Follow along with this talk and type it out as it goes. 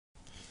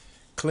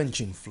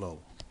Clinching flow.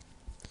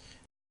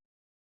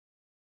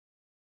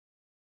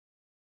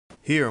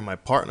 Here, my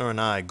partner and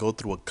I go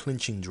through a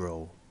clinching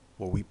drill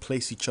where we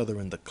place each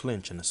other in the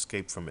clinch and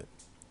escape from it.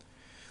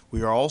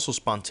 We are also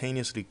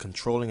spontaneously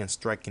controlling and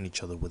striking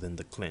each other within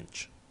the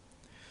clinch.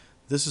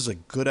 This is a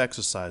good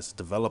exercise to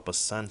develop a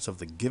sense of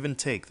the give and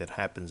take that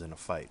happens in a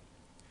fight.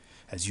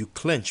 As you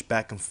clinch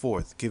back and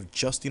forth, give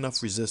just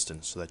enough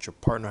resistance so that your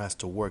partner has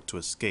to work to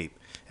escape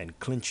and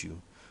clinch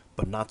you,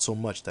 but not so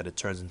much that it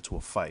turns into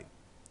a fight.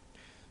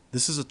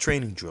 This is a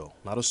training drill,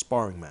 not a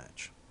sparring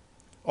match.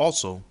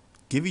 Also,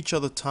 give each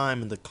other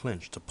time in the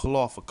clinch to pull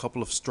off a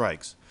couple of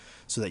strikes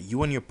so that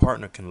you and your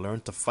partner can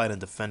learn to fight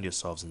and defend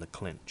yourselves in the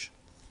clinch.